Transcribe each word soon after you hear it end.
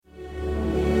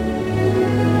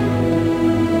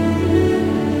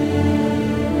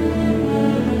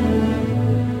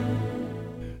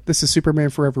This is Superman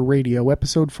Forever Radio,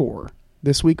 Episode 4.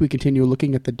 This week we continue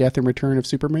looking at the death and return of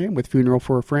Superman with Funeral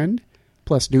for a Friend,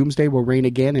 plus Doomsday will reign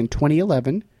again in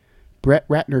 2011, Brett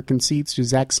Ratner concedes to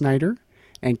Zack Snyder,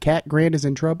 and Cat Grant is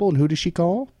in trouble, and who does she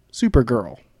call?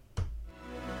 Supergirl.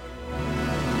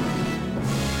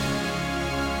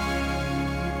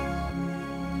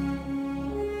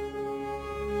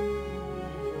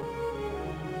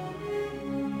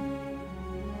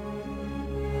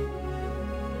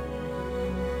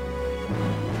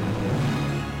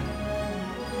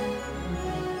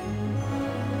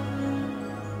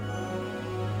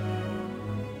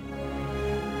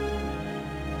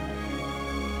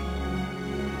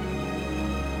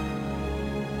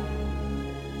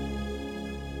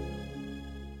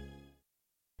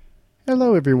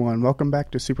 Hello everyone, welcome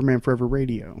back to Superman Forever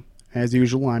Radio. As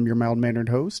usual, I'm your mild-mannered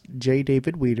host, J.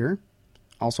 David Weeder,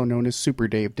 also known as Super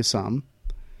Dave to some.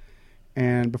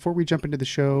 And before we jump into the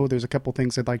show, there's a couple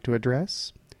things I'd like to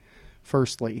address.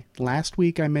 Firstly, last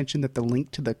week I mentioned that the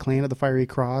link to the Clan of the Fiery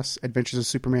Cross Adventures of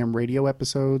Superman radio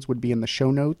episodes would be in the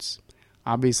show notes.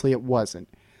 Obviously it wasn't.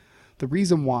 The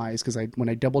reason why is because when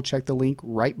I double-checked the link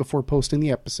right before posting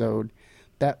the episode,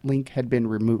 that link had been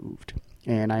removed.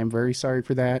 And I am very sorry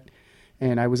for that.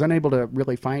 And I was unable to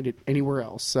really find it anywhere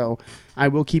else. So I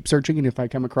will keep searching, and if I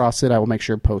come across it, I will make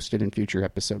sure to post it in future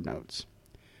episode notes.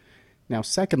 Now,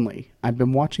 secondly, I've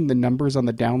been watching the numbers on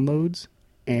the downloads,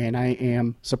 and I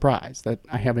am surprised that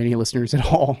I have any listeners at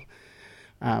all.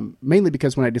 Mainly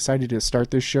because when I decided to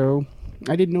start this show,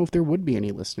 I didn't know if there would be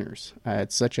any listeners.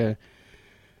 It's such a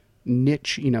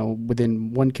niche,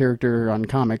 within one character on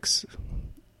comics,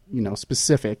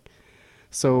 specific.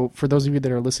 So for those of you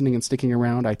that are listening and sticking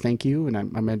around, I thank you, and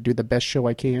I'm going to do the best show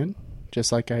I can.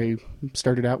 Just like I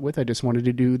started out with, I just wanted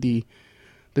to do the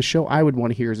show I would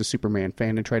want to hear as a Superman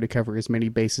fan and try to cover as many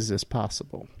bases as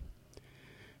possible.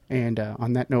 And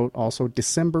on that note, also,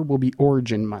 December will be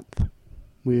Origin Month.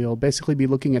 We'll basically be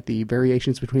looking at the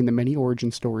variations between the many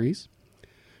origin stories,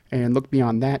 and look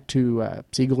beyond that to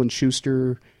Siegel and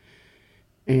Schuster,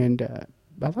 and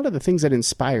a lot of the things that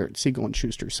inspired Siegel and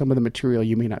Schuster, some of the material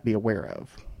you may not be aware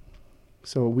of.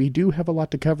 So we do have a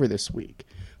lot to cover this week.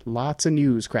 Lots of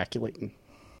news crackulating.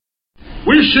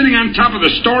 We're sitting on top of the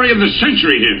story of the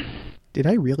century here. Did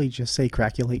I really just say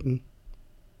crackulating?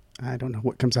 I don't know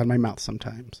what comes out of my mouth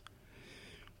sometimes.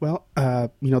 Well,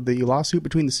 the lawsuit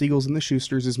between the Siegels and the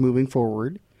Schusters is moving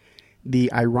forward.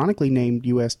 The ironically named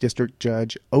U.S. District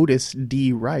Judge Otis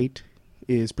D. Wright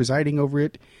is presiding over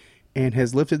it, and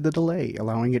has lifted the delay,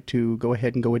 allowing it to go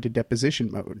ahead and go into deposition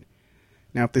mode.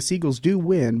 Now, if the Siegels do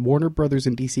win, Warner Brothers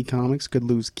and DC Comics could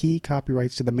lose key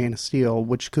copyrights to the Man of Steel,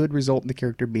 which could result in the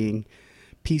character being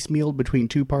piecemealed between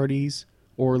two parties,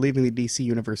 or leaving the DC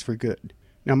universe for good.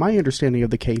 Now, my understanding of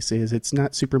the case is it's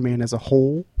not Superman as a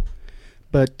whole,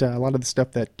 but a lot of the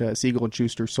stuff that Siegel and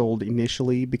Schuster sold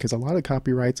initially, because a lot of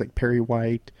copyrights like Perry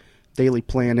White, Daily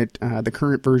Planet, the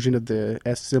current version of the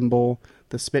S symbol,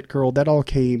 the Spit Curl, that all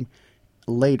came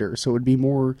later, so it would be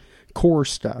more core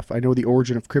stuff. I know the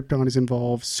origin of Krypton is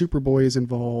involved, Superboy is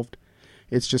involved.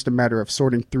 It's just a matter of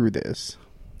sorting through this.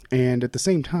 And at the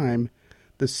same time,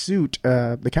 the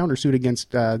countersuit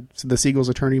against the Siegels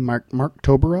attorney Mark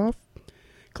Toberoff,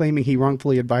 claiming he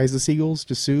wrongfully advised the Siegels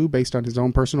to sue based on his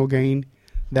own personal gain,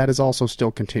 that is also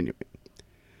still continuing.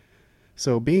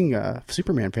 So being a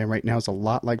Superman fan right now is a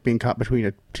lot like being caught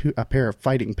between a pair of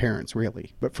fighting parents,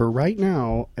 really. But for right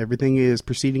now, everything is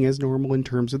proceeding as normal in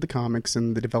terms of the comics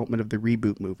and the development of the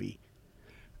reboot movie.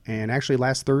 And actually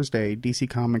last Thursday,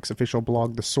 DC Comics official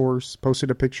blog The Source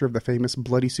posted a picture of the famous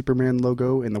Bloody Superman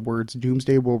logo and the words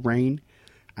 "Doomsday will reign."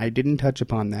 I didn't touch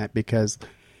upon that because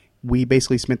we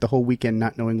basically spent the whole weekend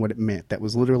not knowing what it meant. That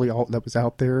was literally all that was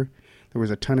out there. There was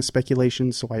a ton of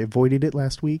speculation, so I avoided it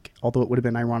last week, although it would have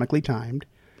been ironically timed.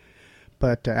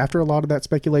 But after a lot of that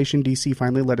speculation, DC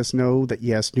finally let us know that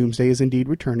yes, Doomsday is indeed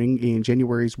returning in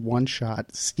January's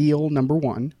one-shot Steel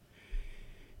 #1.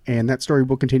 And that story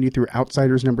will continue through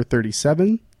Outsiders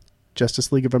 #37,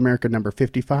 Justice League of America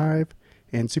 #55,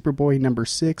 and Superboy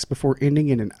 #6 before ending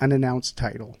in an unannounced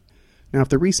title. Now, if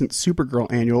the recent Supergirl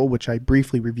annual, which I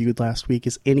briefly reviewed last week,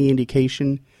 is any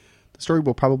indication, the story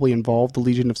will probably involve the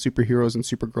Legion of Superheroes and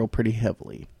Supergirl pretty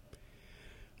heavily.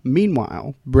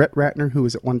 Meanwhile, Brett Ratner, who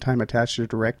was at one time attached to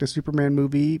direct a Superman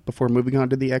movie before moving on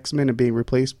to the X-Men and being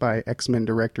replaced by X-Men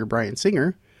director Bryan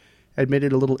Singer,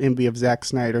 admitted a little envy of Zack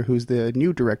Snyder, who's the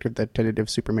new director of the tentative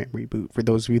Superman reboot, for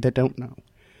those of you that don't know.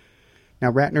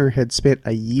 Now, Ratner had spent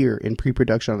a year in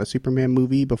pre-production on a Superman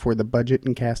movie before the budget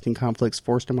and casting conflicts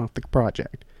forced him off the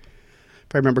project.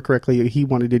 If I remember correctly, he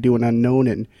wanted to do an unknown,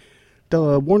 and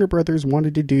the Warner Brothers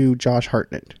wanted to do Josh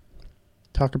Hartnett.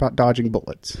 Talk about dodging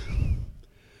bullets.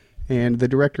 And the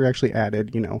director actually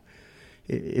added,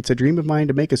 it's a dream of mine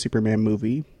to make a Superman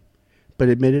movie, but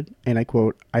admitted, and I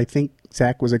quote, I think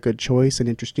Zack was a good choice, an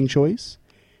interesting choice.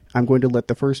 I'm going to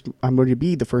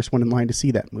be the first one in line to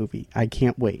see that movie. I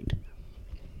can't wait.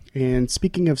 And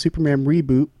speaking of Superman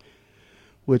reboot,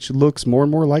 which looks more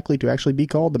and more likely to actually be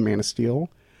called The Man of Steel,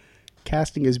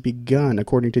 casting has begun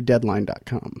according to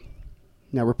Deadline.com.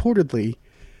 Now, reportedly,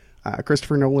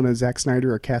 Christopher Nolan and Zack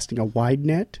Snyder are casting a wide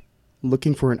net,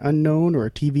 looking for an unknown or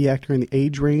a TV actor in the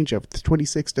age range of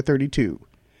 26 to 32.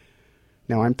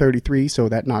 Now, I'm 33, so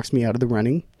that knocks me out of the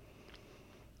running.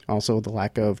 Also, the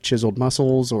lack of chiseled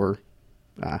muscles or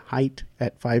height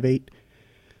at 5'8".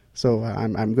 So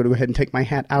I'm going to go ahead and take my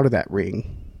hat out of that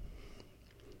ring.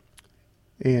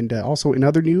 And also, in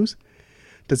other news,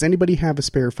 does anybody have a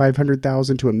spare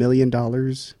 $500,000 to $1 million?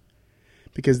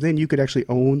 Because then you could actually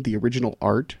own the original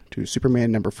art to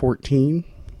Superman number 14.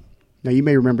 Now, you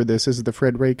may remember this. This is the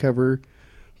Fred Ray cover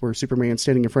where Superman's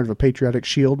standing in front of a patriotic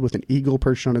shield with an eagle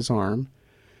perched on his arm.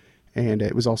 And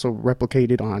it was also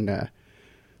replicated on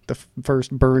the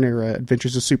first Byrne-era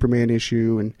Adventures of Superman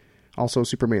issue and also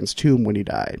Superman's tomb when he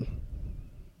died.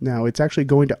 Now, it's actually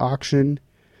going to auction,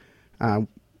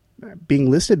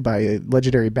 being listed by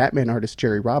legendary Batman artist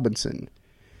Jerry Robinson.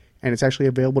 And it's actually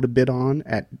available to bid on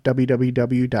at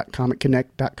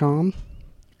www.comicconnect.com.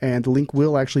 And the link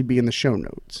will actually be in the show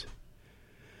notes.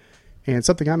 And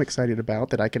something I'm excited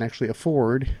about that I can actually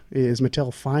afford is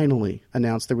Mattel finally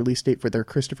announced the release date for their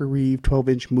Christopher Reeve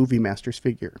 12-inch Movie Masters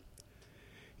figure.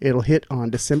 It'll hit on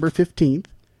December 15th.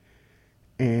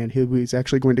 And he's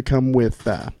actually going to come with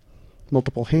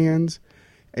multiple hands,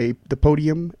 the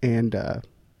podium, and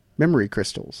memory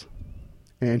crystals.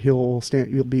 And he'll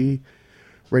be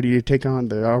ready to take on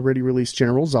the already released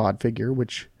General Zod figure,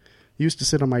 which used to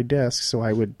sit on my desk so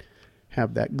I would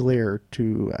have that glare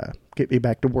to get me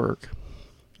back to work.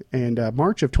 And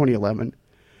March of 2011,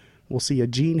 we'll see a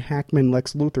Gene Hackman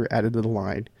Lex Luthor added to the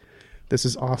line. This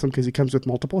is awesome because he comes with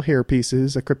multiple hair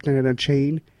pieces, a kryptonite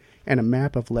chain, and a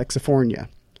map of Lexifornia.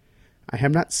 I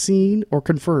have not seen or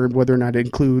confirmed whether or not it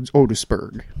includes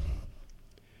Otisburg.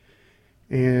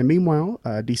 And meanwhile,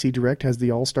 DC Direct has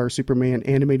the All-Star Superman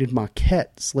animated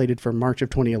maquette slated for March of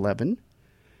 2011.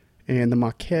 And the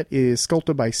maquette is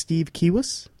sculpted by Steve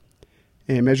Kiwas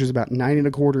and measures about 9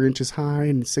 1/4 inches high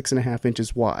and 6 1/2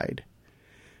 inches wide.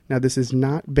 Now, this is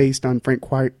not based on Frank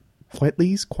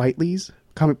Quitely's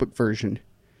comic book version,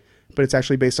 but it's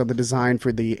actually based on the design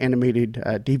for the animated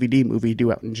DVD movie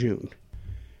due out in June.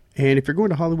 And if you're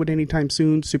going to Hollywood anytime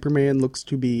soon, Superman looks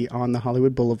to be on the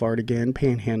Hollywood Boulevard again,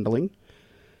 panhandling.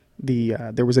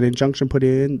 There was an injunction put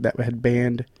in that had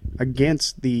banned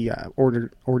against the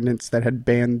ordinance that had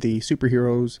banned the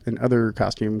superheroes and other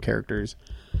costume characters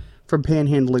from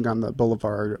panhandling on the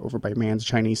boulevard over by Mann's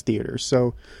Chinese Theater.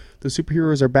 So the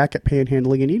superheroes are back at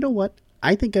panhandling, and you know what?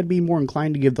 I think I'd be more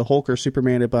inclined to give the Hulk or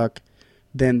Superman a buck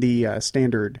than the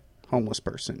standard homeless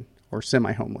person or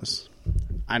semi-homeless.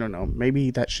 I don't know.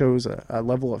 Maybe that shows a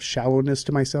level of shallowness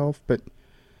to myself, but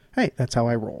hey, that's how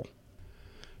I roll.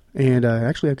 And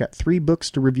actually, I've got 3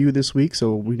 books to review this week,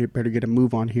 so we better get a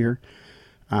move on here.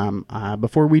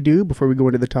 Before we go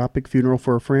into the topic, Funeral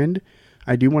for a Friend,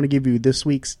 I do want to give you this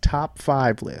week's top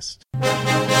 5 list.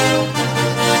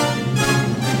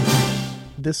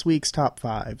 This week's top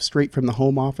 5, straight from the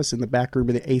home office in the back room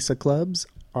of the ASA clubs,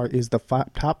 is the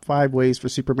top 5 ways for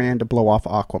Superman to blow off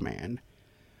Aquaman.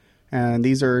 And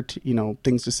these are,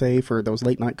 things to say for those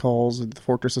late night calls at the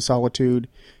Fortress of Solitude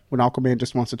when Aquaman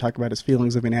just wants to talk about his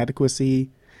feelings of inadequacy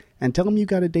and tell him you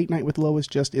got a date night with Lois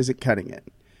just isn't cutting it.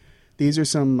 These are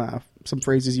some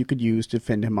phrases you could use to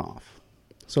fend him off.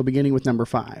 So beginning with number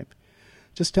 5,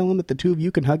 just tell him that the two of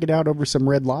you can hug it out over some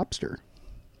Red Lobster.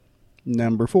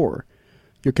 Number 4,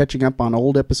 you're catching up on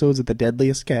old episodes of The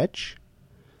Deadliest Catch.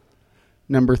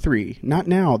 Number 3, not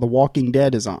now, The Walking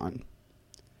Dead is on.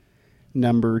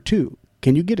 Number 2,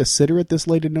 can you get a sitter at this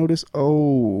late notice?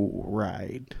 Oh,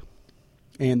 right.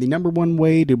 And the number 1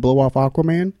 way to blow off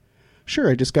Aquaman? Sure,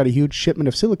 I just got a huge shipment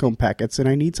of silicone packets and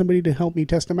I need somebody to help me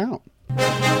test them out.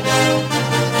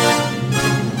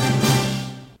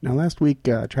 Now, last week,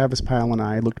 Travis Pyle and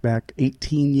I looked back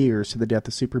 18 years to the death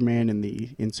of Superman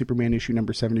in Superman issue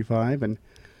number 75, and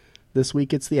this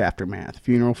week it's the aftermath,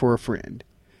 Funeral for a Friend.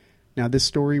 Now, this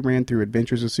story ran through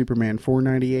Adventures of Superman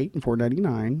 498 and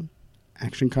 499,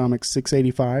 Action Comics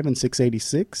 685 and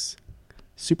 686,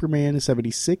 Superman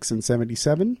 76 and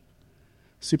 77,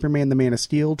 Superman the Man of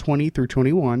Steel 20 through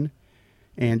 21,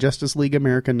 and Justice League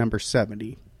America number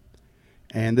 70.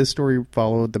 And this story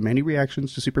followed the many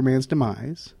reactions to Superman's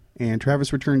demise, and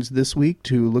Travis returns this week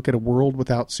to look at a world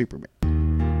without Superman.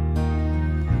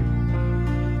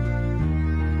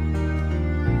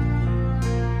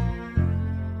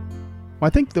 Well, I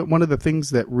think that one of the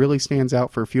things that really stands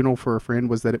out for Funeral for a Friend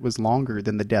was that it was longer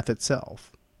than the death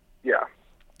itself. Yeah.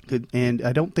 And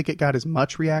I don't think it got as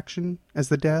much reaction as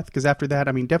the death, because after that,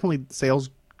 I mean, definitely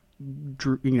sales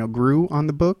grew on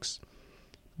the books,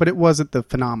 but it wasn't the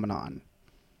phenomenon.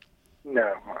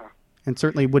 No. And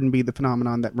certainly wouldn't be the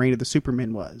phenomenon that Reign of the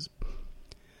Supermen was.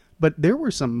 But there were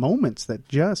some moments that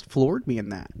just floored me in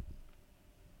that.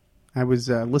 I was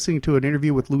listening to an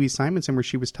interview with Louise Simonson where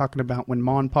she was talking about when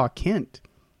Ma and Pa Kent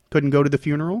couldn't go to the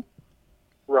funeral.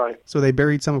 Right. So they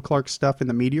buried some of Clark's stuff in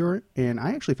the meteor, and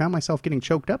I actually found myself getting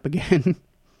choked up again.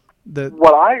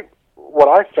 What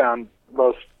I found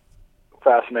most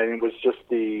fascinating was just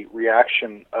the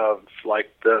reaction of,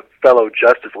 like, the fellow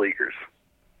Justice Leaguers.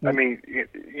 Mm-hmm. I mean,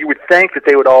 you would think that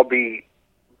they would all be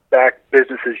back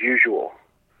business as usual,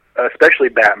 especially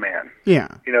Batman. Yeah.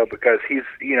 Because he's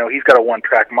got a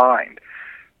one-track mind.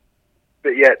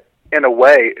 But yet, in a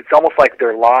way, it's almost like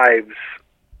their lives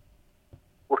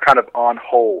were kind of on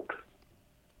hold.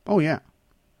 Oh, yeah.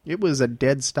 It was a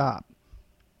dead stop.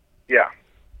 Yeah.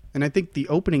 And I think the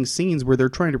opening scenes where they're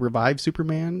trying to revive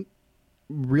Superman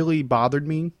really bothered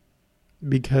me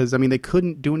because, I mean, they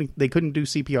couldn't do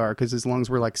CPR because his lungs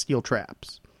were like steel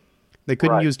traps. They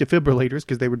couldn't use defibrillators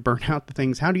because they would burn out the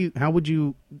things. I don't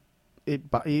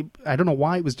know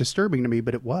why it was disturbing to me,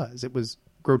 but it was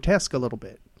grotesque a little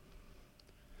bit.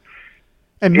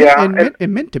 And it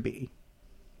meant to be.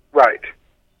 Right.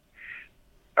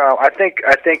 I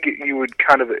think you would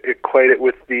kind of equate it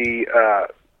with the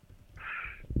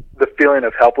feeling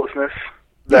of helplessness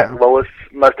that Lois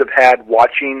must have had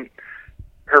watching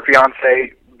her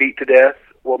fiancé beat to death.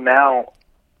 Well, now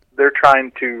they're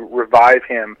trying to revive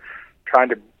him, trying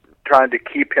to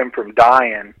keep him from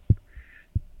dying,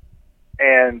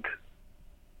 and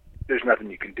there's nothing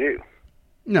you can do.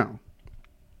 No.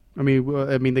 I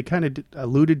mean, they kind of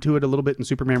alluded to it a little bit in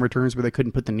Superman Returns, where they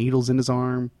couldn't put the needles in his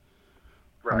arm.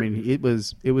 Right. I mean, it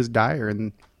was dire,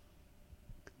 and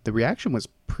the reaction was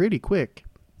pretty quick.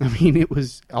 I mean, it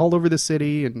was all over the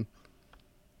city, and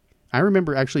I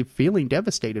remember actually feeling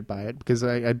devastated by it because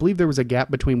I believe there was a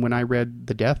gap between when I read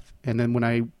The Death and then when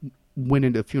I went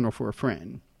into Funeral for a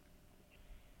Friend.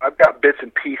 I've got bits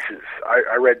and pieces.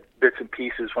 I read bits and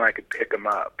pieces when I could pick them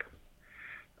up.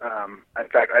 In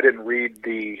fact, I didn't read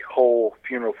the whole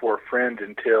Funeral for a Friend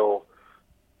until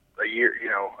a year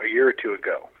or two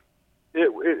ago.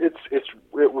 It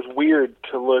was weird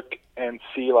to look and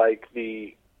see, like,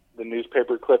 the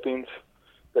newspaper clippings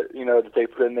that that they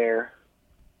put in there.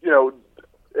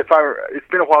 It's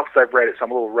been a while since I've read it, so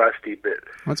I'm a little rusty. But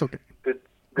that's okay. Did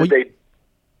they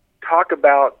talk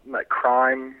about, like,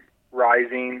 crime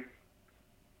rising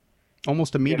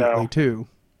almost immediately too?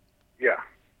 Yeah.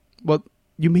 Well,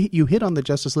 you hit on the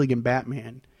Justice League and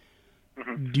Batman.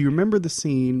 Mm-hmm. Do you remember the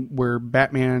scene where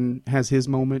Batman has his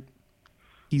moment?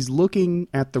 He's looking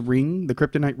at the ring, the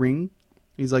kryptonite ring.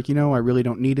 He's like, I really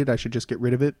don't need it. I should just get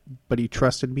rid of it. But he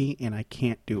trusted me, and I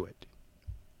can't do it.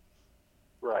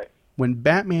 Right. When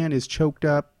Batman is choked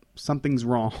up, something's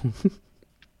wrong.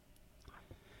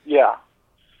 Yeah.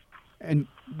 And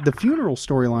the funeral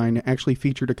storyline actually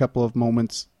featured a couple of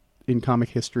moments in comic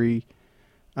history.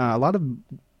 A lot of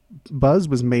buzz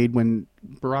was made when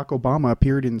Barack Obama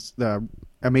appeared in the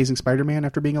Amazing Spider-Man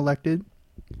after being elected.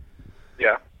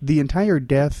 Yeah. The entire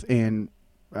death and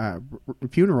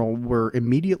funeral were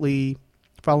immediately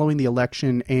following the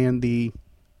election and the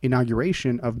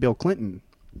inauguration of Bill Clinton.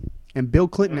 And Bill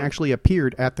Clinton actually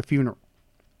appeared at the funeral.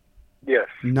 Yes.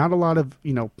 Not a lot of,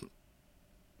 a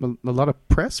lot of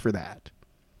press for that.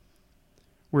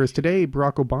 Whereas today,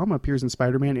 Barack Obama appears in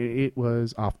Spider-Man, and it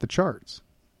was off the charts.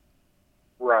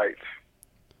 Right.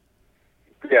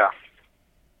 Yeah.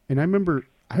 And I remember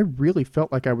I really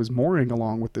felt like I was mourning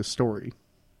along with this story.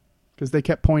 Because they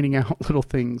kept pointing out little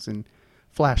things and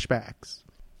flashbacks.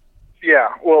 Yeah,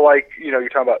 well, like, you're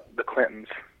talking about the Clintons,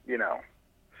 and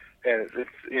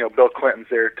it's, Bill Clinton's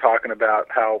there talking about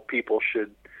how people should,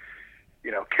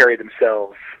 carry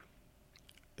themselves.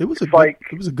 It was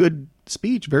a good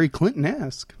speech, very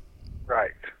Clinton-esque.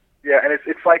 Right. Yeah, and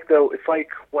it's like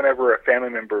whenever a family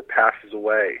member passes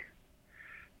away,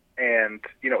 and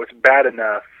it's bad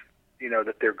enough,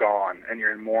 that they're gone and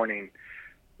you're in mourning,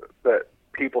 but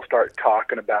people start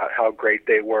talking about how great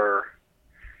they were,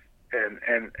 and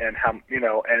how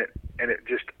and it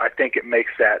just, I think it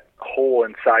makes that hole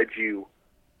inside you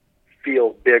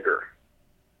feel bigger.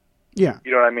 Yeah.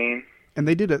 You know what I mean? And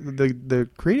they did the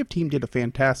creative team did a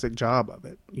fantastic job of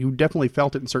it. You definitely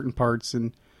felt it in certain parts,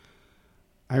 and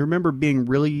I remember being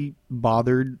really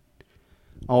bothered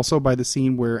also by the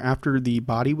scene where after the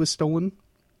body was stolen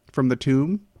from the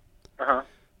tomb,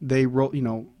 they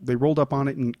rolled up on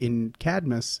it in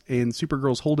Cadmus, and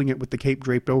Supergirl's holding it with the cape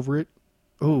draped over it.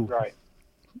 Oh, Right.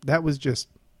 that was just,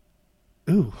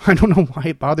 ooh, I don't know why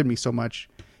it bothered me so much.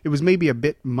 It was maybe a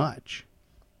bit much.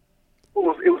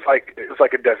 Well, it was like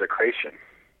a desecration.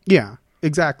 Yeah,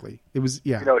 exactly. It was,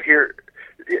 yeah. Here,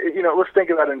 let's think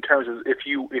about it in terms of if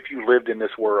you lived in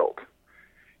this world,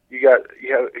 you have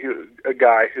a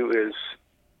guy who is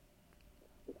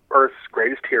Earth's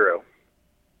greatest hero,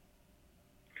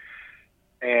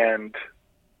 and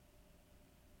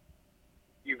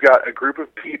you've got a group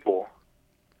of people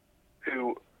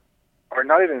who are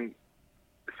not even.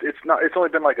 It's only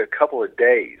been like a couple of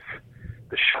days.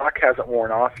 The shock hasn't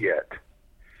worn off yet.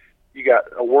 You got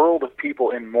a world of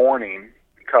people in mourning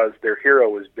because their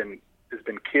hero has been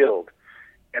killed,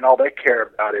 and all they care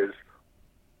about is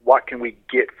what can we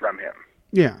get from him.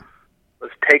 Yeah.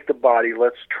 Let's take the body.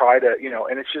 Let's try to,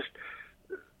 and it's just,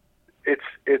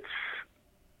 it's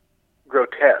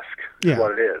grotesque. Is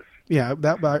what it is. Yeah,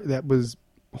 that was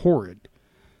horrid.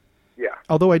 Yeah.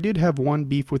 Although I did have one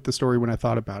beef with the story when I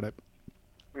thought about it.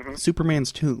 Mm-hmm.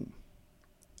 Superman's tomb.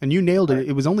 And you nailed it. Right.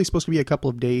 It was only supposed to be a couple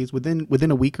of days,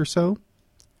 within a week or so.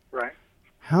 Right.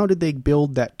 How did they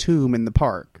build that tomb in the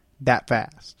park that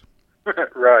fast?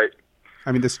 Right.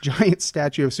 I mean, this giant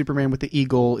statue of Superman with the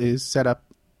eagle is set up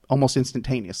almost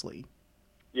instantaneously.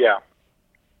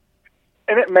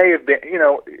 And it may have been,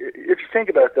 if you think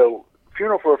about it, though,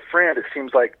 Funeral for a Friend, it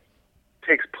seems like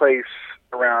takes place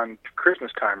around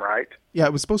Christmas time, right? Yeah,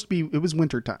 it was supposed to be. It was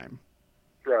winter time.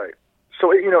 Right.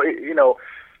 So it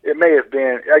may have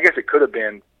been. I guess it could have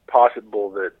been possible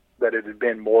that it had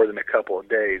been more than a couple of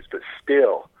days, but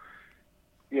still,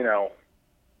 you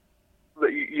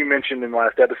mentioned in the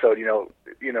last episode, talking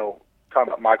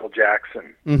about Michael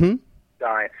Jackson Mm-hmm.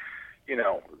 dying.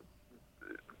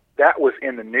 That was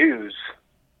in the news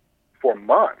for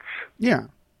months. Yeah.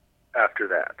 After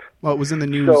that. Well, it was in the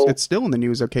news. So, it's still in the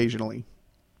news occasionally.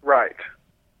 Right.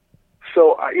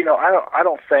 So, I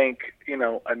don't think,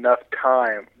 enough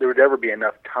time, there would ever be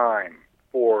enough time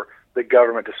for the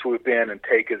government to swoop in and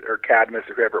take his, or Cadmus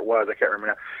or whoever it was, I can't remember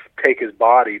now, take his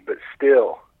body, but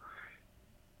still,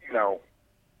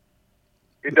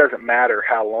 it doesn't matter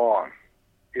how long.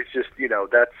 It's just,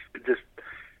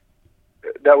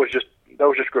 that was just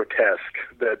grotesque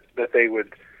that they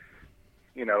would,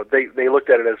 they looked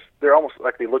at it as, they're almost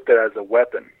like they looked at it as a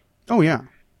weapon. Oh, yeah.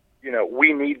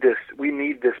 We need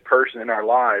this person in our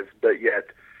lives, but yet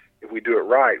if we do it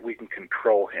right, we can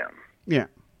control him. Yeah.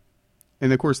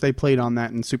 And of course they played on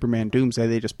that in Superman Doomsday.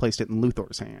 They just placed it in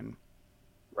Luthor's hand.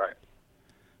 Right.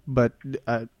 But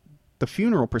the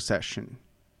funeral procession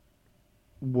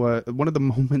was one of the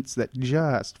moments that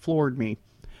just floored me.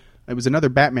 It was another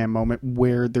Batman moment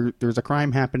where there's a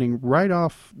crime happening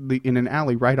in an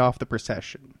alley right off the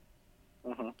procession.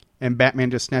 Mm-hmm. And Batman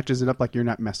just snatches it up like, you're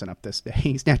not messing up this day.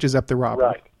 He snatches up the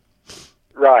robber.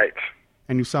 Right.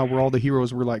 And you saw where all the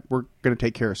heroes were like, we're going to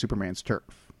take care of Superman's turf.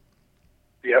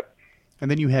 Yep. And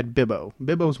then you had Bibbo.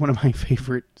 Bibbo's one of my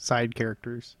favorite side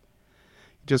characters.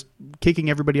 Just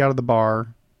kicking everybody out of the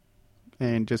bar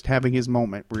and just having his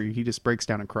moment where he just breaks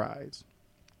down and cries.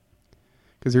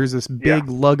 Because there's this big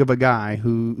lug of a guy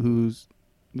who's,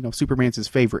 Superman's his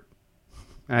favorite.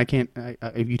 And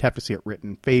you'd have to see it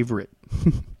written. Favorite.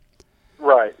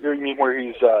 Right. You mean where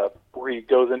he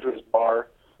goes into his bar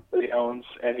that he owns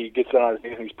and he gets on his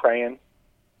knees and he's praying?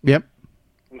 Yep.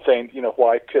 And saying,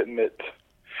 why couldn't it...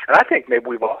 And I think maybe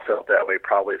we've all felt that way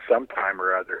probably at some time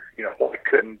or other. Why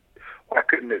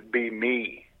couldn't it be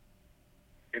me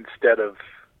instead of,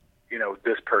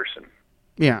 this person?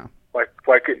 Yeah. Why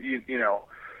could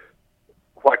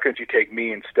why couldn't you take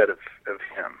me instead of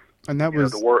him? And that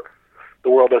was... The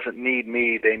world doesn't need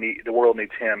me, the world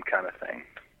needs him kind of thing.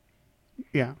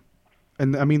 Yeah.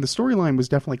 And I mean, the storyline was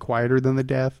definitely quieter than the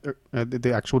death,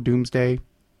 the actual Doomsday.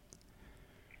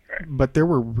 Right. But there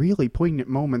were really poignant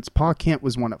moments. Pa Kent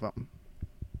was one of them.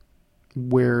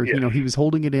 Where, he was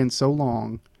holding it in so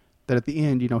long that at the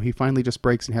end, he finally just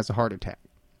breaks and has a heart attack.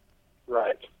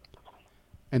 Right.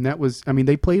 And that was,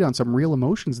 they played on some real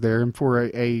emotions there. And for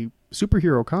a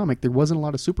superhero comic, there wasn't a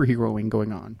lot of superheroing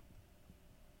going on.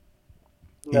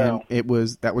 No. And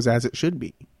that was as it should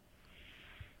be.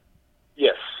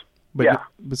 Yes. But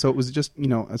so it was just,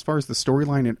 as far as the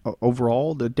storyline and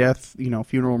overall, the death,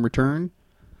 funeral and return,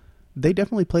 they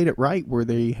definitely played it right where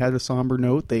they had a somber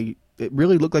note. It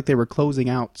really looked like they were closing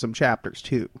out some chapters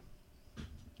too.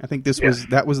 I think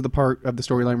that was the part of the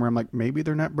storyline where I'm like, maybe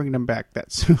they're not bringing them back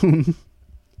that soon.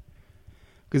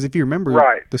 Because if you remember,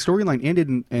 the storyline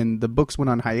ended and the books went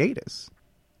on hiatus.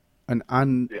 An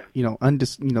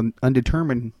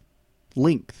undetermined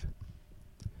length.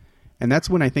 And that's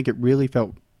when I think it really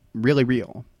felt really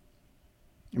real.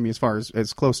 I mean, as far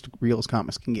as close to real as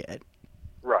comics can get.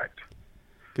 Right.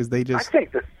 Because they just... I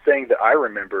think the thing that I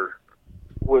remember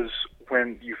was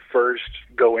when you first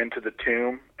go into the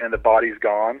tomb and the body's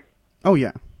gone. Oh,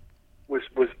 yeah.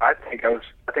 I think there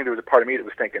was a part of me that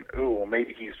was thinking, ooh, well,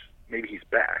 maybe he's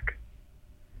back.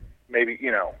 Maybe,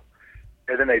 you know,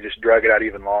 and then they just drug it out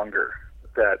even longer.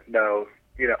 That, no,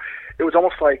 you know, it was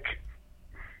almost like,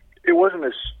 it wasn't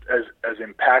as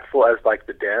impactful as like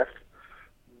the death,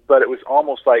 but it was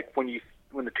almost like when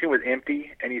the tomb was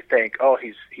empty and you think, oh,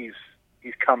 he's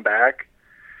come back,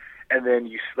 and then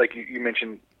you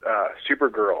mentioned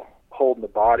Supergirl holding the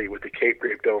body with the cape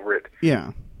draped over it.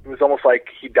 Yeah. It was almost like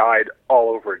he died all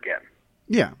over again.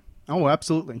 Yeah. Oh,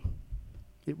 absolutely.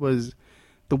 It was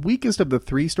the weakest of the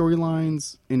three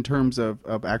storylines in terms of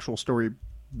actual story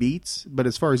beats, but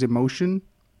as far as emotion,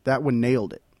 that one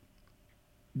nailed it.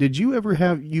 Did you ever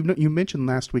have, you mentioned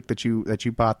last week that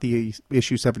you bought the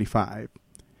issue 75.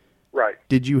 Right.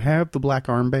 Did you have the black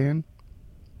armband?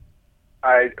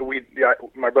 My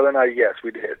brother and I, yes,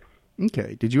 we did.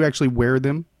 Okay. Did you actually wear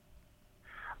them?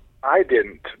 I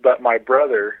didn't, but my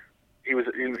brother, he was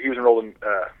enrolled in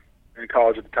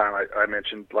college at the time. I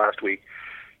mentioned last week.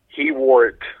 He wore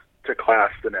it to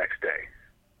class the next day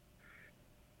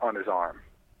on his arm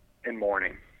in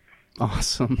mourning.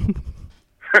 Awesome.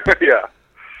 Yeah.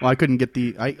 Well, I couldn't get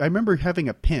I remember having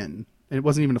a pin, and it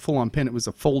wasn't even a full-on pin. It was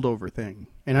a fold-over thing,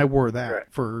 and I wore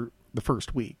that for the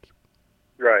first week.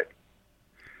 Right.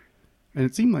 And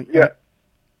it seemed like... Yeah.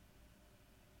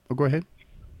 Oh, go ahead.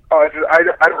 Oh, I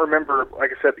don't remember.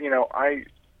 Like I said, you know, I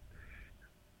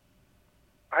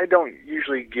don't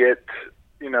usually get,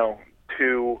 you know,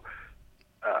 too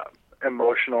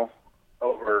emotional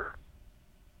over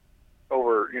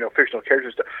you know, fictional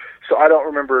characters and stuff. So I don't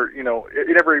remember, you know, it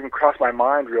never even crossed my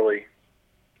mind really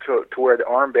to wear the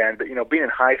armband. But, you know, being in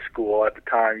high school at the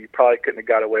time, you probably couldn't have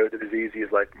got away with it as easy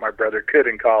as like my brother could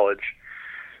in college.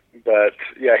 But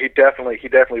yeah, he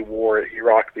definitely wore it. He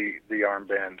rocked the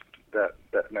armband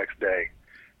that next day,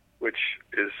 which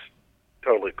is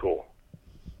totally cool.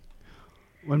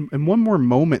 And one more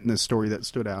moment in this story that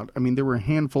stood out. I mean, there were a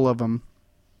handful of them,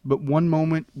 but one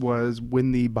moment was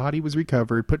when the body was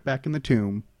recovered, put back in the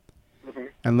tomb,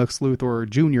 and Lex Luthor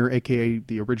Jr., a.k.a.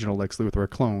 the original Lex Luthor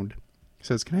cloned,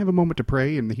 says, "Can I have a moment to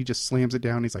pray?" And he just slams it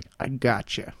down. He's like, "I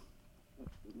gotcha."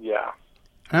 Yeah.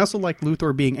 I also like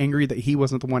Luthor being angry that he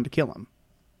wasn't the one to kill him.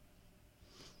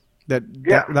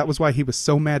 That was why he was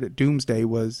so mad at Doomsday,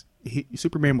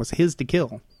 Superman was his to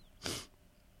kill.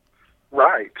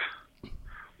 Right.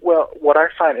 Well, what I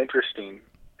find interesting,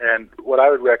 and what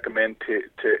I would recommend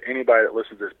to anybody that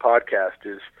listens to this podcast,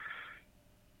 is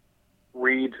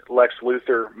read Lex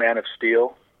Luthor, Man of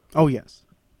Steel. Oh yes.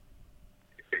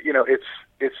 You know,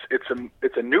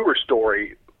 it's a newer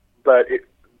story, but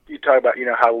you talk about, you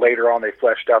know, how later on they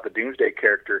fleshed out the Doomsday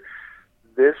character.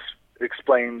 This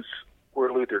explains where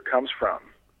Luthor comes from.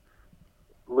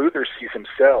 Luthor sees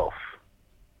himself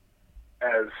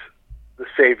as the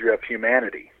savior of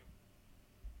humanity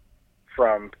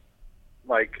from,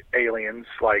 like, aliens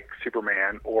like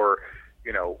Superman, or,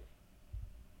 you know,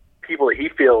 people that he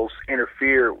feels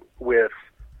interfere with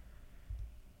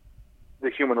the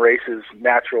human race's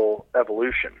natural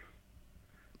evolution.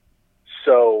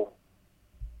 So,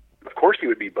 of course he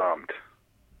would be bummed.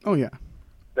 Oh yeah.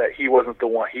 That he wasn't the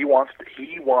one. He wants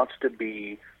to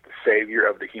be the savior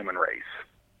of the human race.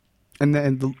 And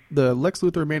the Lex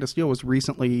Luthor Man of Steel was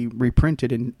recently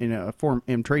reprinted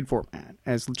in trade format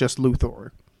as just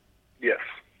Luthor. Yes.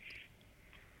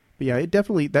 But yeah,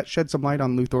 that shed some light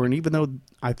on Luthor, and even though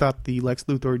I thought the Lex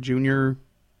Luthor Jr.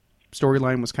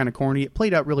 storyline was kind of corny, it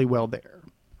played out really well there.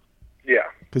 Yeah.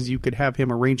 Because you could have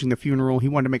him arranging the funeral. He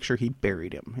wanted to make sure he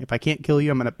buried him. If I can't kill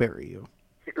you, I'm going to bury you.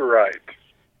 Right.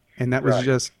 And that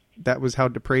was that was how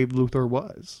depraved Luthor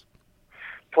was.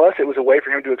 Plus, it was a way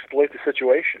for him to exploit the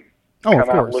situation. Oh, of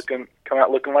course. Come out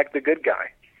looking like the good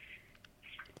guy.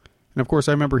 And of course,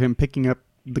 I remember him picking up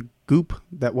the goop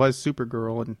that was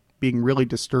Supergirl and being really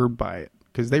disturbed by it,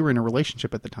 because they were in a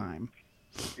relationship at the time.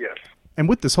 Yes. And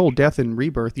with this whole death and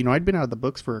rebirth, you know, I'd been out of the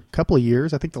books for a couple of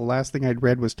years. I think the last thing I'd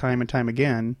read was Time and Time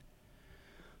Again.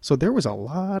 So there was a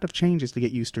lot of changes to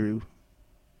get used to.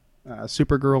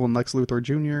 Supergirl and Lex Luthor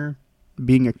Jr.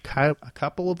 being a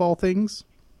couple of all things.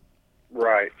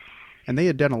 Right. And they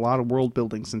had done a lot of world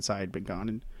building since I had been gone.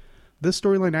 And this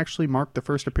storyline actually marked the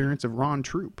first appearance of Ron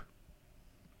Troop.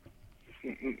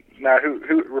 Now,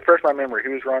 who refresh my memory?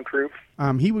 Who is Ron Troop?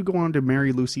 He would go on to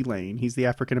marry Lucy Lane. He's the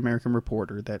African-American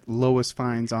reporter that Lois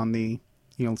finds on the,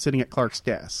 you know, sitting at Clark's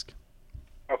desk.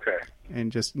 Okay.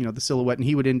 And just, you know, the silhouette. And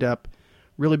he would end up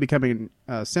really becoming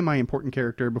a semi-important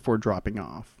character before dropping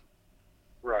off.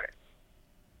 Right.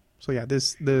 So yeah, the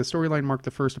storyline marked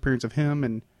the first appearance of him,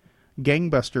 and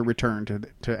Gangbuster returned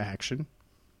to action.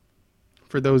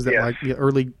 For those that like the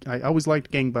early, I always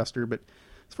liked Gangbuster, but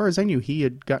as far as I knew, he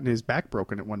had gotten his back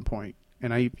broken at one point,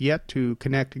 and I've yet to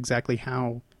connect exactly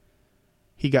how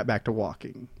he got back to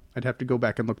walking. I'd have to go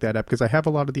back and look that up, because I have a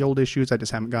lot of the old issues, I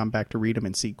just haven't gone back to read them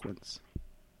in sequence.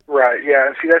 Right, yeah,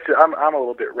 and see, that's it. I'm a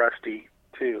little bit rusty,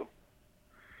 too.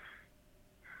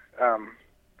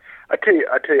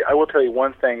 I will tell you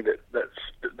one thing that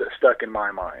stuck in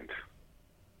my mind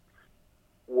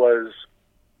was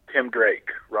Tim Drake,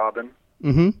 Robin.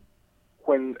 Mm-hmm.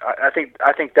 When I think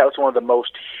that was one of the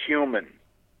most human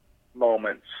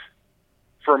moments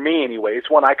for me, anyway. It's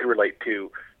one I could relate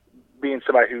to, being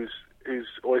somebody who's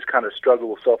always kind of struggled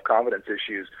with self-confidence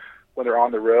issues. When they're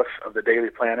on the roof of the Daily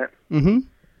Planet, mm-hmm.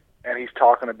 and he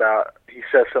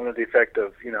says something to the effect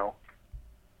of,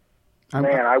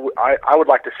 man, I would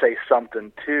like to say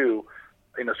something too.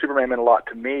 Superman meant a lot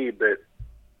to me, but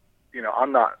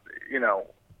I'm not.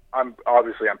 I'm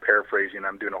paraphrasing.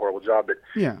 I'm doing a horrible job, but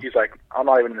yeah. He's like, I'm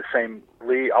not even in the same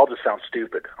league. I'll just sound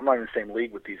stupid. I'm not even in the same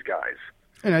league with these guys.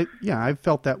 And I've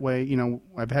felt that way.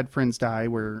 I've had friends die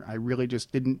where I really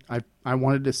just didn't. I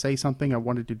wanted to say something. I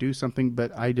wanted to do something,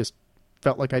 but I just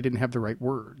felt like I didn't have the right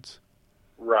words.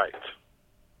 Right.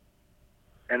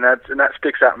 And that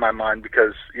sticks out in my mind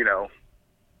because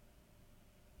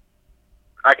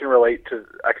I can relate to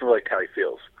how he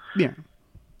feels. Yeah.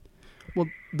 Well,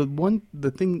 the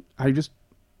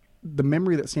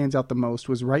memory that stands out the most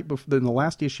was right before in the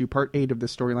last issue, part 8 of the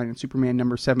storyline in Superman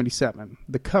number 77.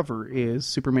 The cover is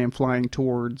Superman flying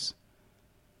towards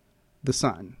the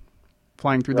sun,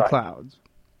 flying through the clouds.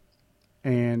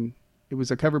 And it was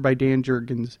a cover by Dan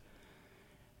Jurgens,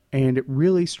 and it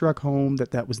really struck home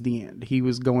that was the end. He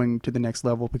was going to the next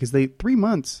level, because 3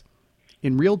 months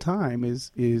in real time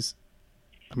is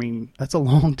that's a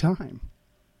long time.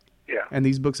 Yeah. And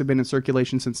these books have been in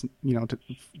circulation since,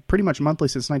 pretty much monthly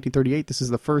since 1938. This is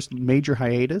the first major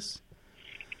hiatus.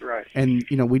 Right. And,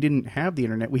 we didn't have the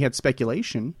internet. We had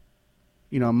speculation,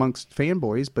 amongst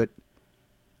fanboys, but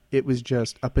it was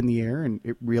just up in the air, and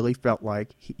it really felt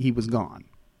like he was gone.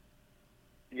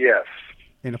 Yes.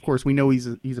 And, of course, we know he's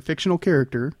a fictional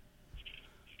character,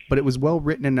 but it was well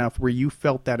written enough where you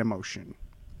felt that emotion.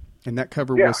 And that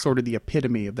cover was sort of the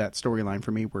epitome of that storyline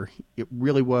for me, where it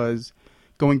really was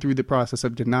going through the process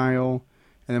of denial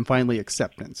and then finally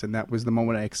acceptance. And that was the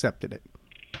moment I accepted it.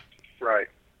 Right.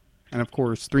 And of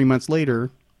course, 3 months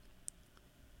later,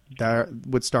 that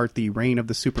would start the reign of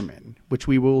the Supermen, which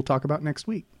we will talk about next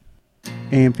week.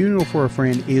 And Funeral for a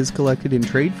Friend is collected in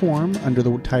trade form under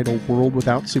the title World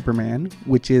Without Superman,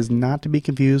 which is not to be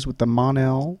confused with the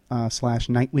Mon-El /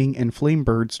 Nightwing and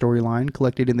Flamebird storyline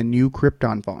collected in the new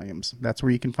Krypton volumes. That's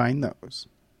where you can find those.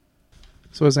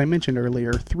 So as I mentioned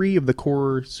earlier, 3 of the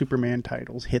core Superman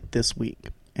titles hit this week,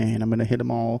 and I'm going to hit them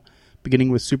all,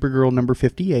 beginning with Supergirl number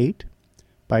 58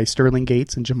 by Sterling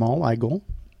Gates and Jamal Igle.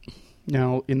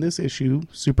 Now, in this issue,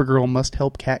 Supergirl must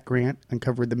help Cat Grant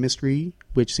uncover the mystery,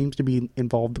 which seems to be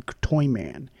involved the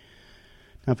Toyman.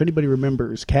 Now, if anybody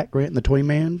remembers, Cat Grant and the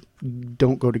Toyman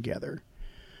don't go together.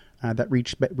 That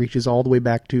reaches all the way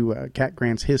back to Cat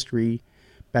Grant's history,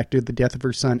 back to the death of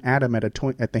her son Adam at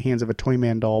the hands of a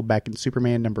Toyman doll back in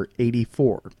Superman number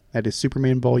 84. That is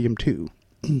Superman Volume 2.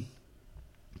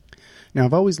 Now,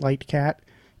 I've always liked Cat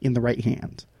in the right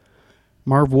hands.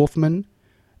 Marv Wolfman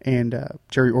and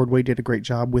Jerry Ordway did a great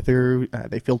job with her.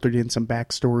 They filtered in some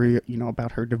backstory,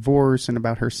 about her divorce and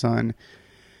about her son.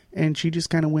 And she just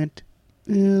kind of went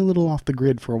a little off the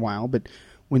grid for a while. But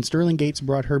when Sterling Gates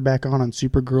brought her back on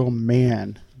Supergirl,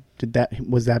 man,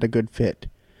 was that a good fit.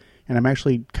 And I'm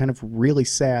actually kind of really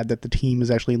sad that the team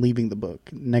is actually leaving the book.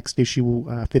 Next issue,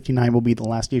 59, will be the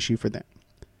last issue for them.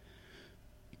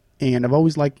 And I've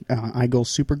always liked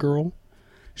Igle's Supergirl.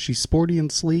 She's sporty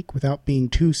and sleek without being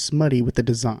too smutty with the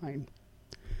design.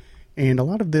 And a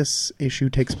lot of this issue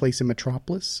takes place in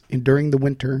Metropolis and during the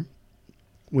winter,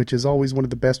 which is always one of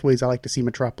the best ways I like to see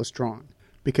Metropolis drawn,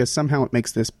 because somehow it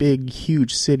makes this big,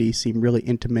 huge city seem really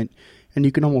intimate, and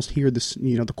you can almost hear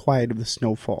the quiet of the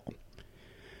snowfall.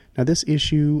 Now, this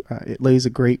issue, it lays a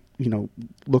great,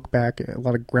 look back, a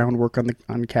lot of groundwork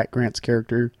on Cat Grant's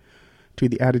character, to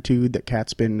the attitude that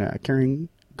Cat's been carrying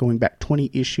going back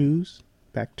 20 issues,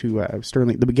 back to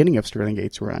the beginning of Sterling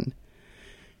Gates' run.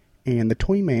 And the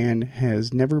Toyman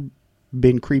has never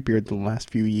been creepier than the last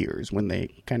few years, when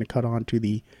they kind of cut on to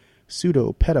the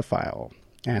pseudo-pedophile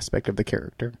aspect of the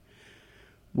character,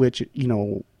 which,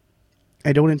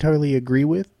 I don't entirely agree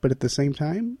with, but at the same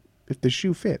time, if the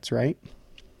shoe fits, right?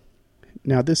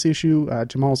 Now, this issue,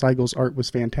 Jamal Zeigel's art was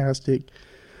fantastic.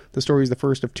 The story is the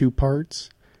first of 2 parts,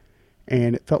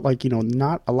 and it felt like,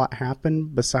 not a lot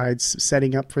happened besides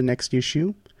setting up for next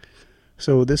issue.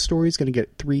 So this story is going to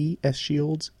get 3 S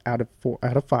shields out of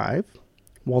 5,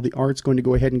 while the art's going to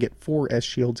go ahead and get 4 S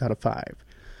shields out of 5.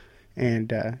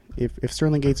 And if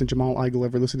Sterling Gates and Jamal Eigel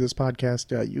ever listen to this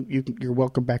podcast, you're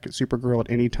welcome back at Supergirl at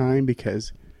any time,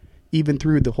 because even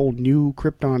through the whole new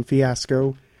Krypton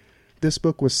fiasco, this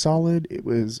book was solid. It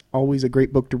was always a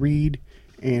great book to read,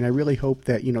 and I really hope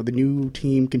that the new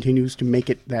team continues to make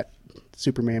it that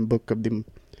Superman book of them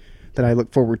that I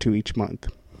look forward to each month.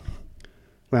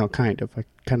 Well, kind of. I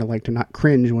kind of like to not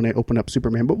cringe when I open up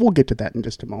Superman, but we'll get to that in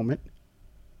just a moment.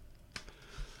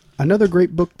 Another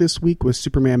great book this week was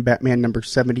Superman Batman number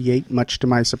 78, much to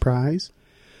my surprise.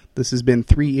 This has been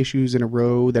 3 issues in a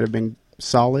row that have been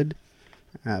solid,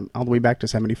 all the way back to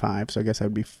 75, so I guess that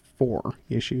would be 4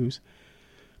 issues.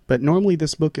 But normally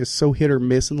this book is so hit or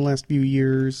miss in the last few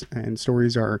years, and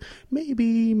stories are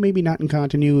maybe not in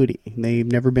continuity. They've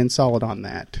never been solid on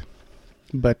that.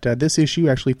 But this issue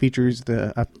actually features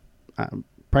the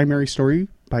primary story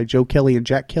by Joe Kelly and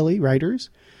Jack Kelly,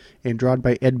 writers, and drawn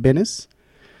by Ed Benes.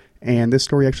 And this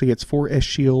story actually gets 4 S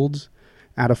shields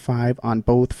out of 5 on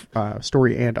both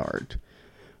story and art.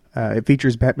 It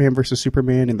features Batman versus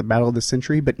Superman in the battle of the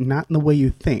century, but not in the way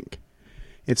you think.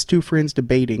 It's 2 friends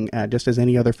debating, just as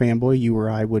any other fanboy, you or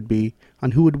I would be,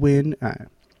 on who would win.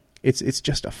 It's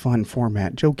just a fun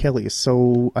format. Joe Kelly is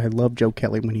I love Joe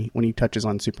Kelly when he touches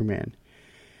on Superman.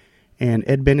 And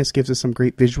Ed Benes gives us some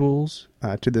great visuals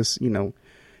to this,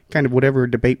 kind of whatever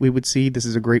debate we would see. This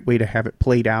is a great way to have it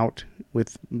played out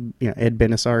with Ed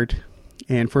Benes art.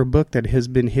 And for a book that has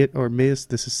been hit or miss,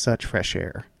 this is such fresh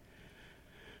air.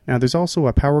 Now, there's also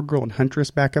a Power Girl and Huntress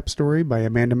backup story by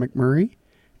Amanda McMurray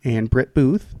and Brett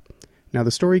Booth. Now, the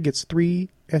story gets 3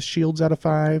 S shields out of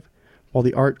 5, while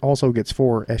the art also gets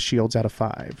 4 S shields out of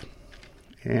 5.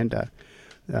 And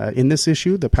in this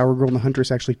issue, the Power Girl and the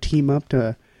Huntress actually team up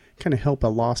to kind of help a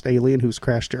lost alien who's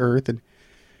crashed to Earth, and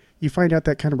you find out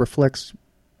that kind of reflects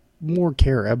more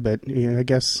Kara, but I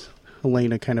guess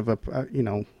Helena kind of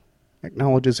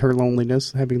acknowledges her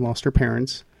loneliness, having lost her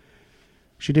parents.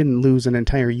 She didn't lose an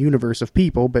entire universe of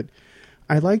people, but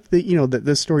I like that that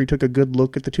this story took a good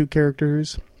look at the 2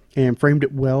 characters and framed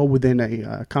it well within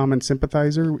a common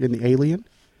sympathizer in the alien.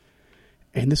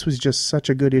 And this was just such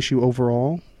a good issue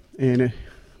overall. And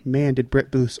man, did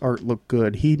Brett Booth's art look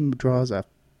good. He draws a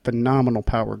phenomenal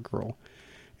Power Girl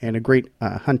and a great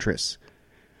Huntress.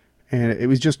 And it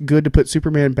was just good to put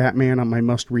Superman and Batman on my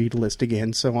must-read list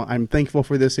again. So I'm thankful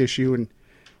for this issue, and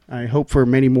I hope for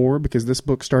many more, because this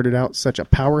book started out such a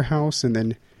powerhouse, and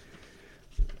then,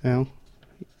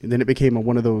 it became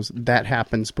one of those That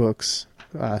Happens books.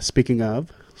 Speaking of,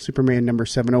 Superman number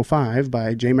 705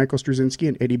 by J. Michael Straczynski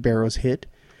and Eddie Barrows hit.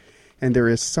 And there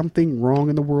is something wrong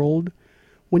in the world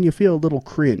when you feel a little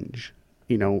cringe.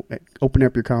 Open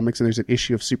up your comics and there's an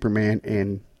issue of Superman,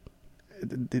 and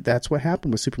that's what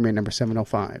happened with Superman number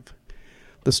 705.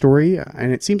 The story,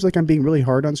 and it seems like I'm being really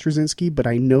hard on Straczynski, but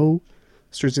I know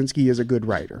Straczynski is a good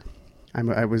writer.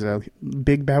 I was a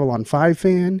big Babylon 5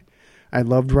 fan. I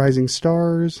loved Rising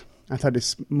Stars. I thought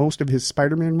most of his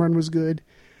Spider-Man run was good.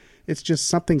 It's just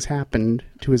something's happened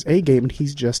to his A game, and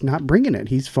he's just not bringing it.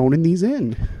 He's phoning these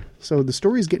in. So the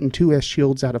story's getting 2 S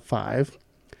shields out of 5,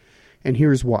 and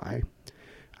here's why.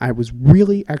 I was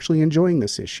really actually enjoying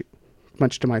this issue,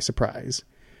 much to my surprise.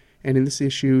 And in this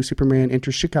issue, Superman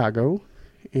enters Chicago,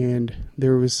 and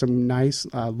there was some nice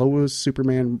Lois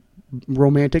Superman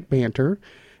romantic banter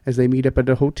as they meet up at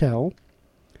a hotel.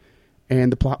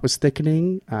 And the plot was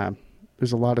thickening.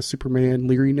 There's a lot of Superman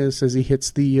leeriness as he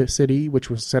hits the city, which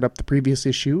was set up the previous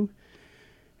issue.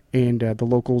 And the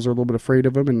locals are a little bit afraid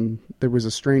of him. And there was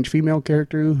a strange female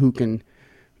character who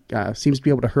seems to be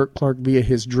able to hurt Clark via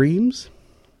his dreams.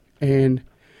 And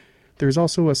there's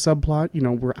also a subplot,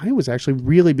 where I was actually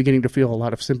really beginning to feel a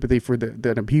lot of sympathy for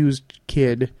the abused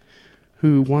kid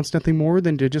who wants nothing more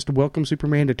than to just welcome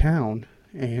Superman to town,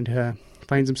 and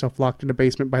finds himself locked in a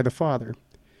basement by the father.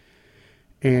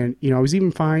 And, I was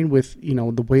even fine with,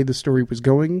 the way the story was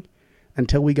going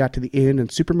until we got to the end,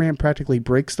 and Superman practically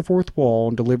breaks the fourth wall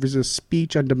and delivers a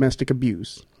speech on domestic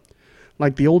abuse.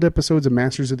 Like the old episodes of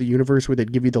Masters of the Universe where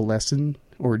they'd give you the lesson,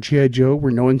 or G.I. Joe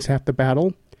where knowing's half the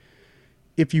battle.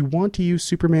 If you want to use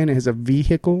Superman as a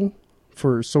vehicle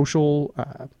for social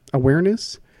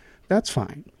awareness, that's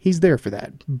fine. He's there for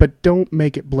that. But don't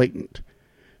make it blatant.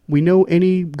 We know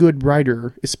any good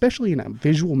writer, especially in a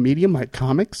visual medium like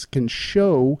comics, can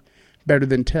show better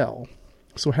than tell.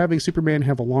 So having Superman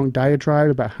have a long diatribe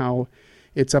about how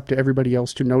it's up to everybody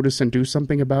else to notice and do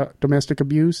something about domestic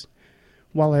abuse.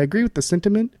 While I agree with the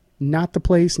sentiment, not the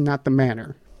place, not the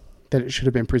manner that it should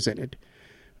have been presented.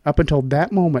 Up until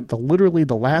that moment, literally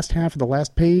the last half of the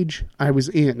last page, I was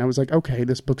in. I was like, okay,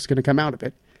 this book's going to come out of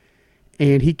it.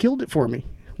 And he killed it for me,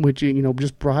 which,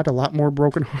 just brought a lot more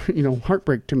broken,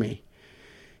 heartbreak to me.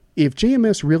 If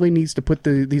JMS really needs to put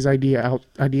these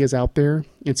ideas out there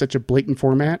in such a blatant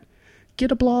format,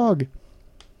 get a blog.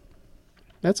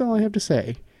 That's all I have to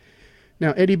say.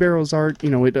 Now, Eddie Barrow's art,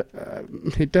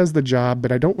 it does the job,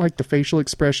 but I don't like the facial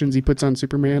expressions he puts on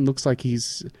Superman. Looks like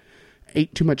he's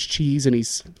ate too much cheese and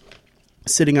he's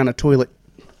sitting on a toilet.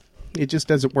 It just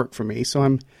doesn't work for me.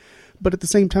 But at the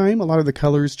same time, a lot of the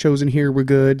colors chosen here were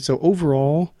good. So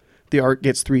overall, the art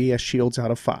gets 3 S shields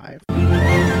out of 5.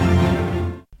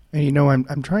 And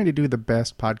I'm trying to do the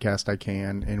best podcast I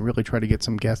can and really try to get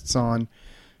some guests on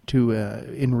to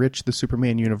enrich the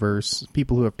Superman universe,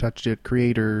 people who have touched it,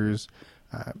 creators,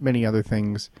 many other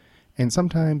things. And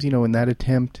sometimes, in that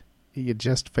attempt, you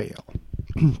just fail.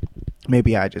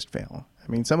 Maybe I just fail.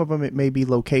 I mean, some of them it may be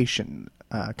location,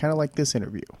 kind of like this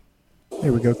interview.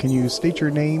 There we go. Can you state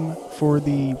your name for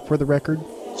the record?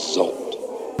 Salt.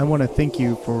 I want to thank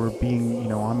you for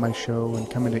being, on my show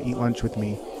and coming to eat lunch with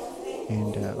me.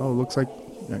 And looks like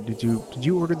did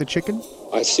you order the chicken?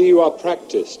 I see you are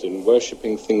practiced in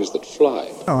worshipping things that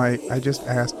fly. Oh, I just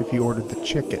asked if you ordered the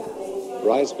chicken.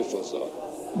 Rise before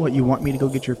Zod. What, you want me to go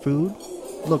get your food?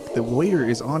 Look, the waiter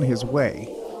is on his way.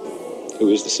 Who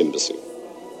is this imbecile?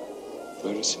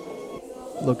 Where is he?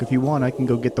 Look, if you want, I can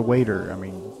go get the waiter. I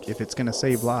mean, if it's going to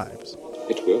save lives.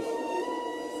 It will.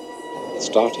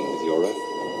 Starting with your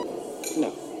own.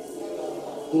 Now,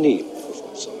 kneel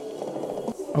before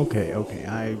Zod. Okay.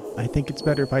 I think it's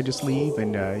better if I just leave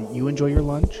and you enjoy your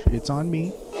lunch. It's on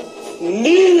me.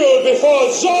 Kneel before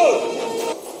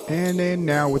Zod! And then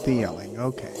now with the yelling.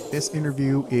 Okay, this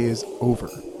interview is over.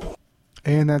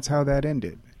 And that's how that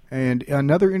ended. And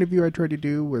another interview I tried to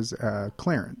do was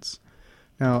Clarence.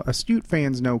 Now, astute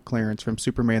fans know Clarence from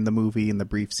Superman the movie and the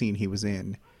brief scene he was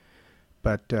in.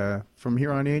 But from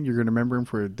here on in, you're going to remember him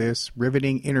for this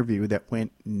riveting interview that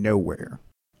went nowhere.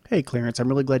 Hey, Clarence, I'm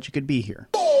really glad you could be here.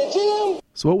 Hey, Jim!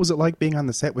 So what was it like being on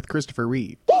the set with Christopher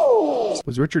Reeve? Whoa!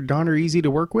 Was Richard Donner easy to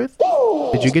work with?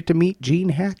 Whoa! Did you get to meet Gene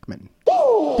Hackman?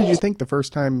 Whoa! What did you think the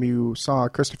first time you saw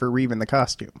Christopher Reeve in the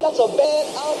costume? That's a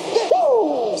bad outfit!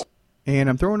 Whoa! And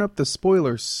I'm throwing up the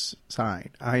spoilers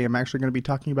sign. I am actually going to be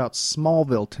talking about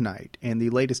Smallville tonight and the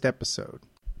latest episode.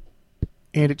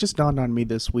 And it just dawned on me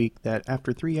this week that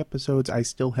after 3 episodes, I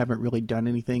still haven't really done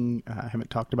anything. I haven't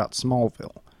talked about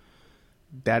Smallville.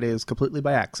 That is completely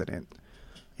by accident.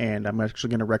 And I'm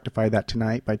actually going to rectify that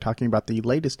tonight by talking about the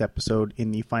latest episode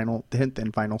in the 10th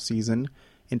and final season,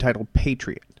 entitled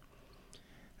Patriot.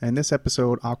 In this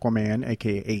episode, Aquaman,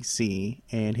 aka AC,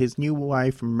 and his new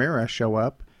wife, Mera, show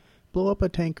up, blow up a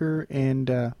tanker, and,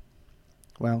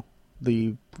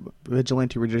 the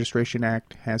Vigilante Registration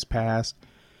Act has passed,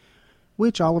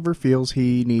 which Oliver feels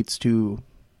he needs to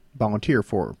volunteer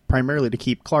for, primarily to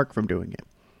keep Clark from doing it.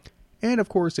 And, of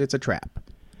course, it's a trap.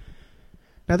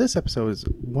 Now, this episode is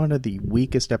one of the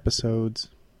weakest episodes.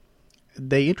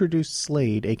 They introduced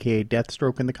Slade, a.k.a.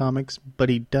 Deathstroke, in the comics, but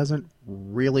he doesn't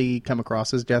really come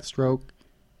across as Deathstroke.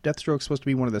 Deathstroke's supposed to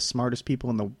be one of the smartest people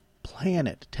on the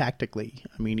planet, tactically.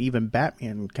 I mean, even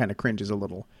Batman kind of cringes a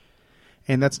little.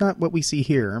 And that's not what we see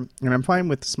here. And I'm fine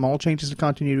with small changes to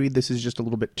continuity. This is just a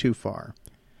little bit too far.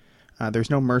 There's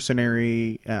no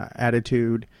mercenary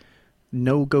attitude,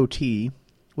 no goatee,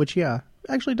 which,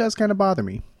 actually does kind of bother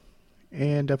me.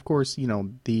 And, of course,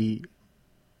 the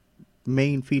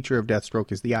main feature of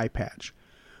Deathstroke is the eye patch,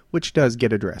 which does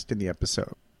get addressed in the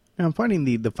episode. Now, I'm finding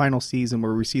the final season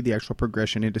where we see the actual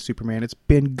progression into Superman. It's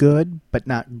been good, but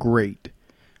not great.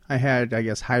 I had, I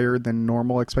guess, higher than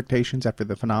normal expectations after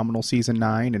the phenomenal Season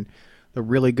 9 and the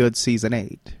really good Season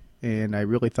 8. And I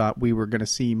really thought we were going to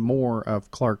see more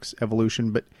of Clark's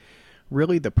evolution, but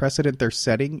really, the precedent they're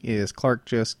setting is Clark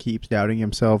just keeps doubting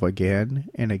himself again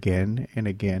and again and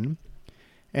again.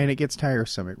 And it gets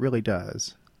tiresome. It really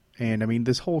does. And, I mean,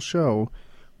 this whole show,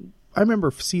 I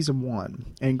remember Season 1.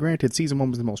 And granted, Season 1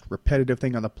 was the most repetitive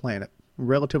thing on the planet.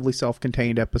 Relatively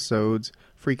self-contained episodes,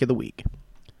 freak of the week.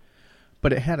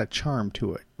 But it had a charm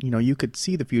to it. You could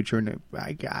see the future, and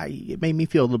it made me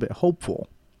feel a little bit hopeful.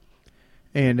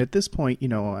 And at this point,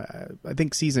 I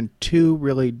think Season 2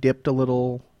 really dipped a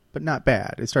little, but not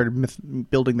bad. It started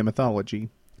building the mythology.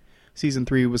 Season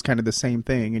 3 was kind of the same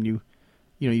thing, and you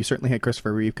certainly had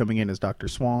Christopher Reeve coming in as Dr.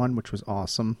 Swan, which was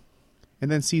awesome. And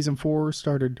then Season 4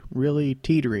 started really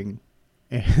teetering.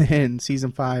 And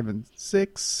Season 5 and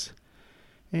 6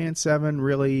 and 7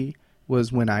 really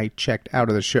was when I checked out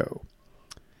of the show.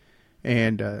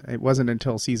 And it wasn't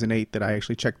until season 8 that I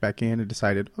actually checked back in and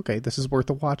decided, okay, this is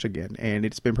worth a watch again. And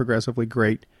it's been progressively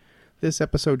great. This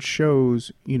episode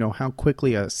shows, how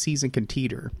quickly a season can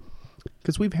teeter.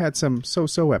 Because we've had some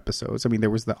so-so episodes. I mean, there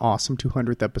was the awesome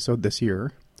 200th episode this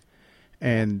year.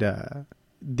 And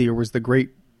there was the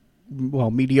great,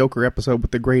 mediocre episode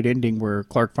with the great ending where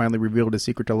Clark finally revealed his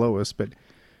secret to Lois. But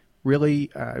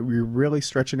really, we're really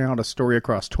stretching out a story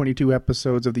across 22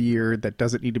 episodes of the year that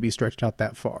doesn't need to be stretched out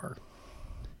that far.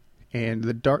 And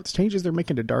the changes they're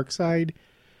making to Darkseid,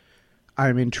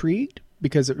 I'm intrigued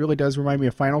because it really does remind me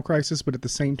of Final Crisis, but at the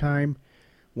same time,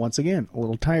 once again, a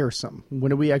little tiresome.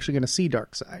 When are we actually going to see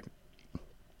Darkseid?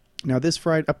 Now, this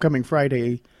upcoming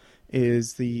Friday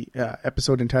is the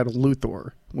episode entitled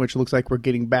Luthor, which looks like we're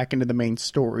getting back into the main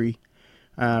story.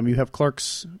 You have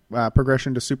Clark's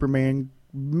progression to Superman,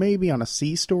 maybe on a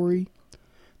C story.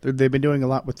 They've been doing a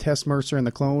lot with Tess Mercer and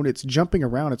the Clone. It's jumping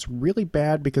around. It's really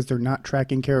bad because they're not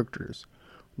tracking characters.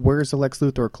 Where's the Lex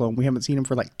Luthor clone? We haven't seen him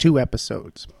for like 2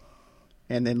 episodes.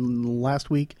 And then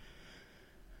last week,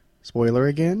 spoiler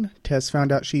again, Tess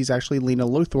found out she's actually Lena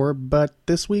Luthor, but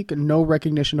this week, no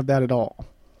recognition of that at all.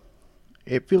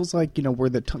 It feels like, where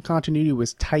the continuity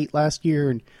was tight last year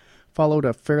and followed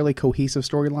a fairly cohesive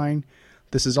storyline,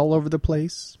 this is all over the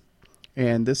place.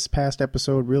 And this past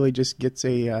episode really just gets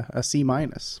a C-.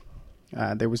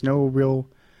 There was no real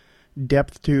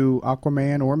depth to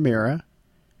Aquaman or Mera.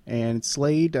 And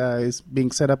Slade is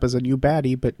being set up as a new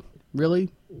baddie, but really,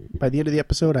 by the end of the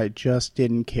episode, I just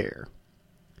didn't care.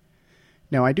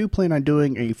 Now, I do plan on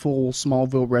doing a full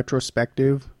Smallville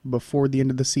retrospective before the end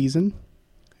of the season.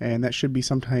 And that should be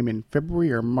sometime in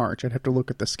February or March. I'd have to look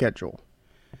at the schedule.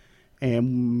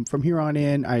 And from here on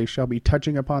in, I shall be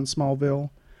touching upon Smallville.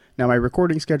 Now, my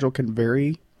recording schedule can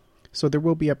vary, so there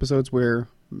will be episodes where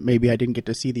maybe I didn't get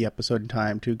to see the episode in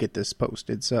time to get this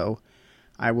posted, so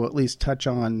I will at least touch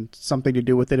on something to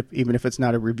do with it, even if it's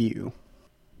not a review.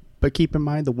 But keep in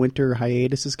mind, the winter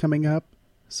hiatus is coming up,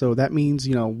 so that means,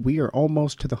 we are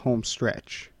almost to the home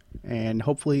stretch. And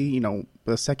hopefully,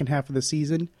 the second half of the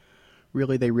season,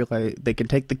 really they realize they can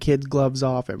take the kids' gloves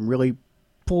off and really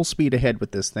full speed ahead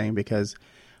with this thing, because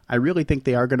I really think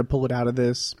they are going to pull it out of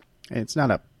this. And it's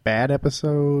not a bad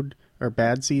episode or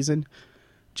bad season,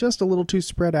 just a little too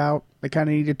spread out. They kind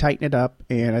of need to tighten it up,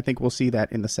 and I think we'll see that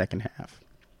in the second half.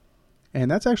 And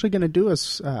that's actually going to do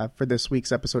us for this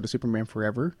week's episode of Superman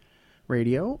Forever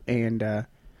Radio. And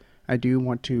I do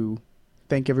want to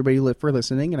thank everybody for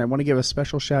listening, and I want to give a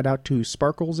special shout out to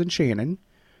Sparkles and Shannon.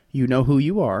 You know who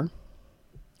you are.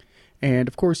 And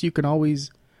of course, you can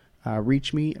always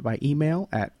reach me by email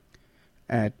at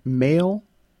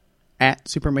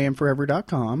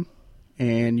mail@supermanforever.com,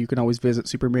 and you can always visit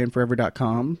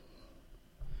supermanforever.com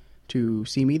to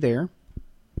see me there.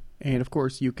 And of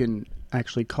course, you can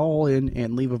actually call in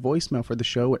and leave a voicemail for the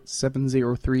show at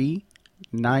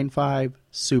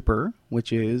 703-95-SUPER,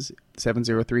 which is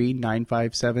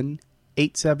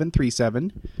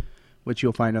 703-957-8737, which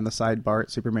you'll find on the sidebar at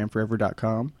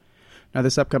supermanforever.com. Now,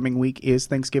 this upcoming week is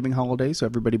Thanksgiving holiday, so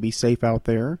everybody be safe out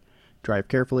there. Drive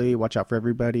carefully, watch out for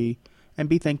everybody, and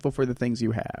be thankful for the things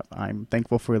you have. I'm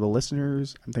thankful for the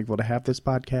listeners. I'm thankful to have this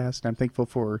podcast. I'm thankful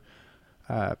for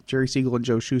Jerry Siegel and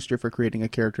Joe Shuster for creating a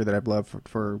character that I've loved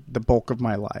for the bulk of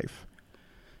my life.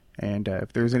 And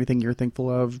if there's anything you're thankful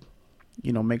of,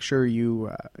 make sure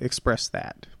you express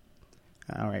that.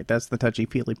 All right, that's the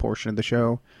touchy-feely portion of the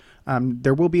show.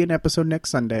 There will be an episode next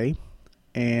Sunday,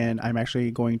 and I'm actually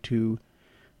going to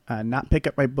not pick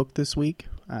up my book this week.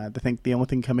 I think the only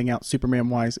thing coming out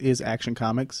Superman-wise is Action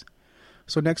Comics.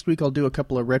 So next week I'll do a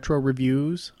couple of retro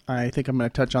reviews. I think I'm going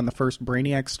to touch on the first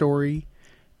Brainiac story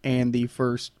and the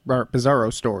first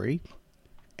Bizarro story.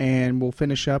 And we'll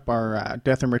finish up our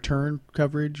Death and Return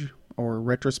coverage or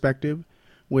retrospective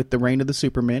with The Reign of the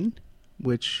Supermen,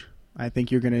 which I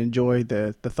think you're going to enjoy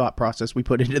the thought process we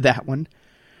put into that one.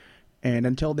 And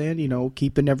until then,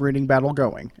 keep the never-ending battle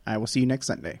going. I will see you next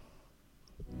Sunday.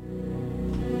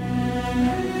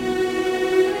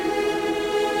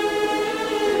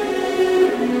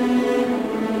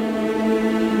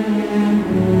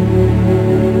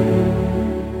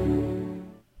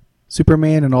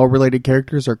 Superman and all related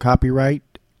characters are copyright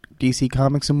DC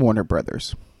Comics and Warner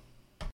Brothers.